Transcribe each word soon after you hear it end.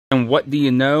And what do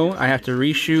you know? I have to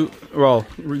reshoot, well,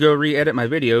 go re-edit my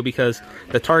video because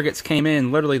the targets came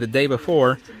in literally the day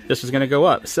before this was going to go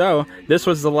up. So this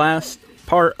was the last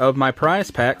part of my prize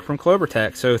pack from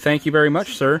Clovertac. So thank you very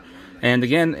much, sir. And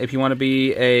again, if you want to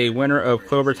be a winner of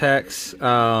Clovertac's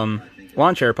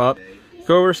lawn chair pup,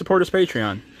 go over and support his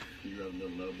Patreon.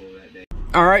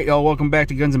 Alright, y'all, welcome back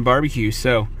to Gunsnbbq.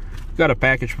 So, we've got a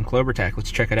package from Clovertac.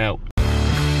 Let's check it out.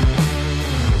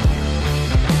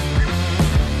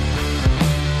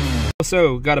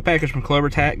 So, got a package from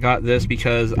Clovertac. Got this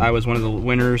because I was one of the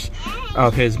winners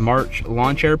of his March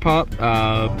lawn chair pup.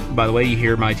 By the way, you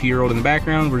hear my 2-year-old in the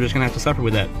background. We're just going to have to suffer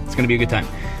with that. It's going to be a good time.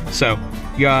 So,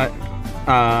 got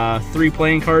 3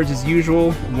 playing cards as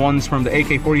usual. One's from the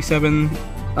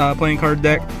AK-47 playing card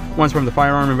deck. One's from the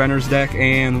Firearm Inventors deck.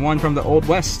 And one from the Old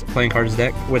West playing cards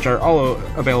deck, which are all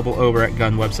available over at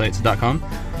gunwebsites.com.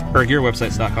 Or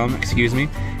gearwebsites.com, excuse me.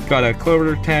 Got a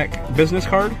Clovertac business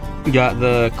card. Got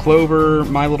the Clover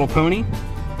My Little Pony.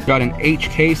 Got an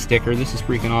HK sticker. This is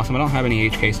freaking awesome. I don't have any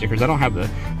HK stickers. I don't have the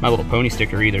My Little Pony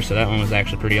sticker either, so that one was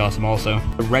actually pretty awesome also.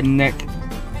 A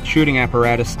Redneck shooting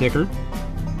apparatus sticker.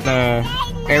 The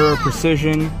Aero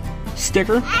Precision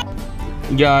sticker.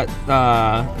 Got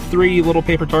 3 little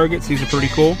paper targets. These are pretty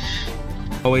cool.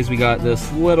 Always we got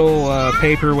this little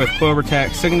paper with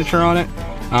Clovertac signature on it.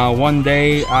 One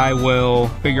day I will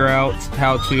figure out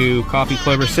how to copy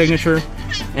Clover's signature,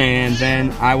 and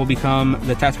then I will become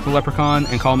the Tactical Leprechaun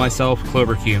and call myself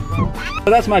CloverQ. So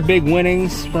that's my big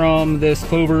winnings from this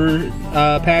Clover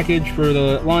package for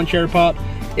the lawn chair pup.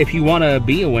 If you want to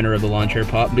be a winner of the lawn chair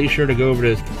pup, be sure to go over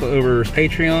to Clover's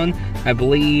Patreon. I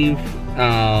believe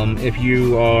if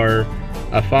you are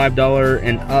a $5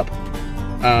 and up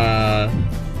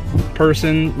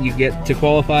person, you get to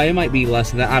qualify. It might be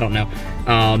less than that, I don't know.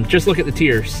 Just look at the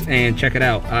tiers and check it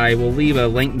out. I will leave a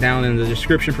link down in the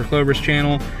description for Clover's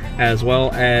channel, as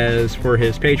well as for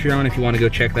his Patreon if you want to go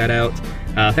check that out.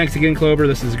 Thanks again, Clover.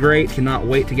 This is great. Cannot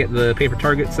wait to get the paper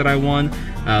targets that I won.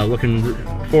 Looking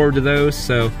forward to those.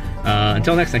 So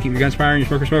until next time, keep your guns firing, your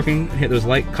smoker smoking. Hit those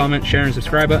like, comment, share, and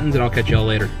subscribe buttons, and I'll catch y'all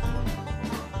later.